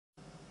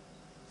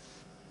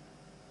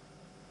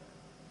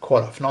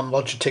quite often on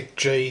Logitech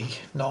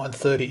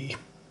G930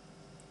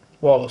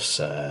 wireless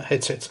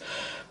headsets.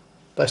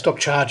 They stop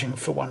charging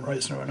for one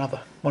reason or another.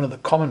 One of the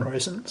common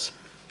reasons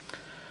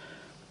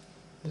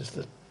is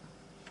that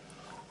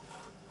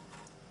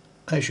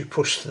as you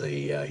push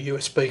the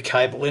USB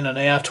cable in and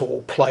out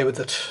or play with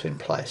it in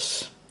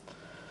place,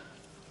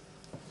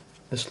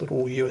 this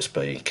little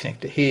USB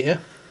connector here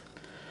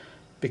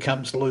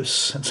becomes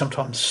loose and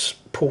sometimes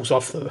pulls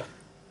off the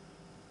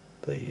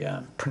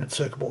printed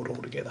circuit board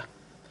altogether,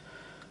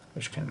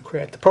 which can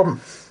create the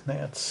problem.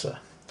 Now it's a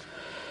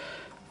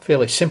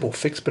fairly simple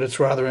fix, but it's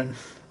rather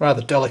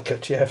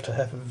delicate. You have to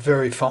have a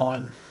very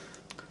fine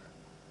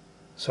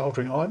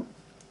soldering iron,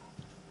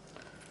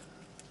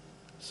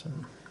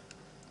 some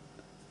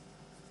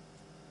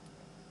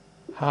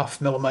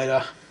 0.5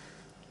 millimetre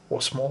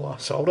or smaller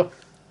solder,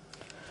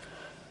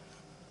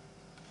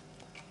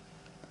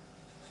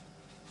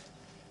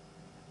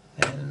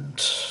 and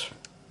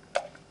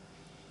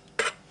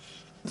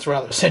it's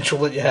rather essential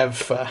that you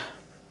have a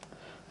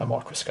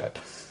microscope.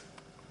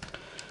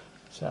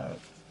 So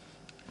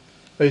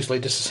easily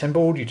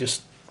disassembled. You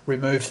just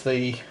remove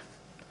the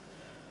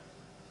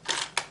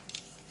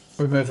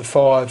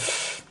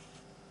 5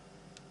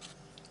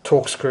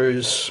 torque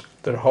screws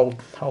that hold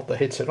the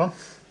headset on.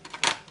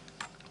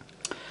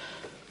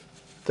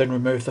 Then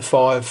remove the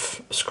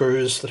 5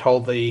 screws that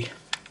hold the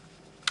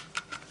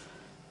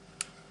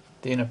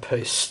inner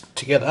piece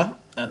together,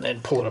 and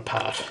then pull it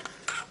apart,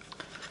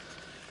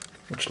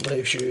 which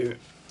leaves you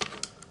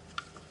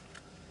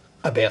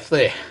about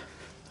there.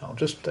 I'll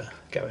just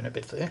go in a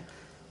bit there.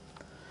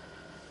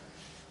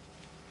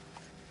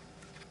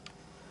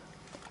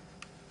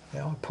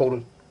 Now I pulled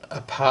it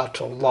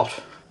apart a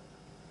lot,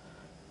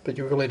 but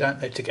you really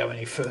don't need to go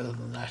any further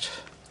than that,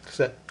 because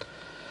that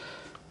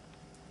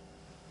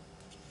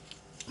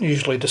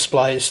usually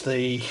displays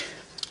the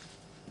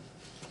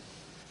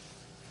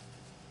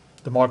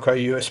micro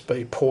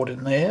USB port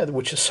in there,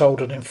 which is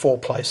soldered in 4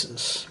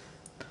 places.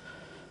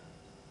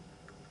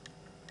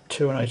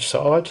 2 on each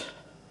side,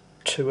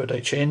 2 at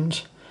each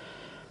end,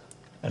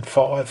 and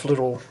 5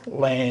 little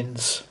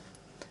LANs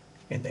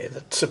in there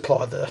that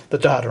supply the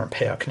data and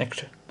power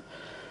connector.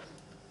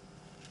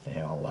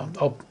 Now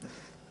I'll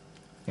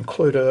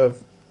include a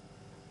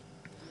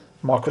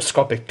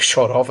microscopic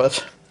shot of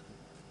it,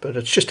 but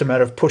it's just a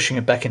matter of pushing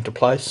it back into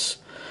place.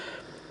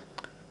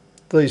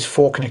 These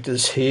 4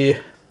 connectors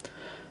here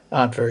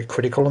aren't very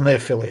critical, and they're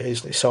fairly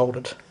easily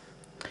soldered.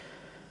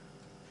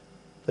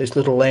 These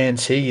little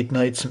LANs here, you'd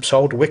need some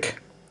solder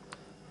wick,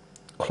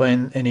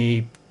 clean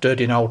any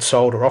dirty and old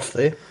solder off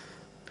there.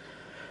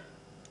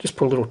 Just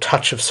put a little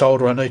touch of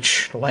solder on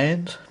each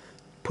LAN,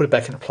 put it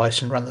back into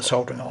place and run the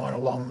soldering iron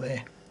along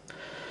there.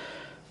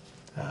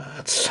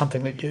 It's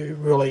something that you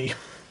really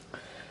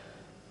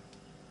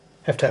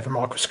have to have a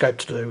microscope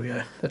to do.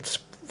 Yeah, it's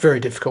very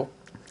difficult,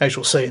 as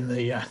you'll see in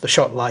the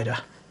shot later.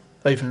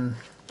 Even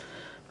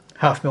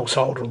 0.5 mil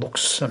solder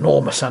looks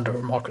enormous under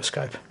a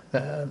microscope,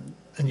 and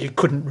you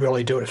couldn't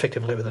really do it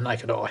effectively with the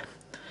naked eye.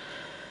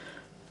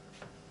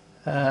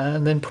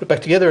 And then put it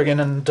back together again,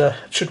 and it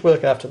should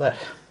work after that.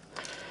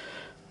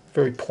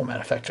 Very poor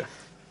manufacture.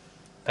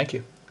 Thank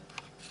you.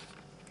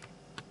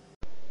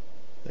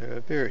 There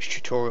are various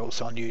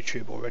tutorials on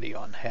YouTube already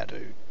on how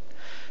to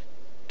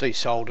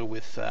desolder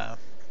with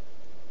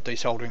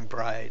desoldering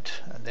braid,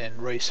 and then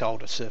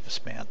resolder surface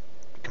mount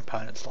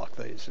components like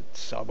these.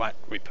 I won't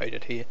repeat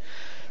it here.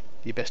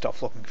 You're best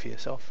off looking for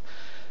yourself.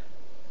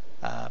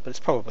 But it's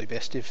probably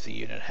best, if the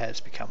unit has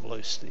become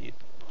loose, that you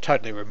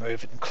totally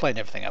remove it and clean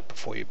everything up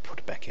before you put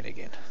it back in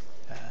again.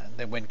 And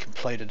then when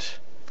completed,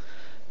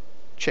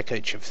 check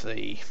each of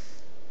the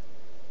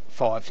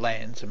 5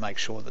 LANs and make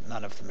sure that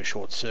none of them are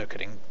short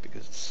circuiting,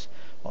 because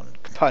on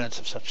components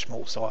of such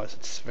small size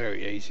it's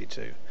very easy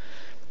to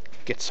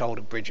get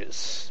solder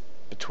bridges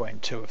between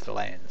 2 of the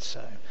LANs.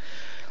 So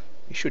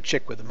you should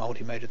check with the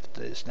multimeter that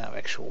there's no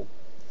actual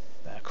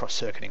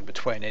cross-circuiting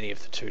between any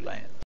of the 2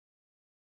 LANs.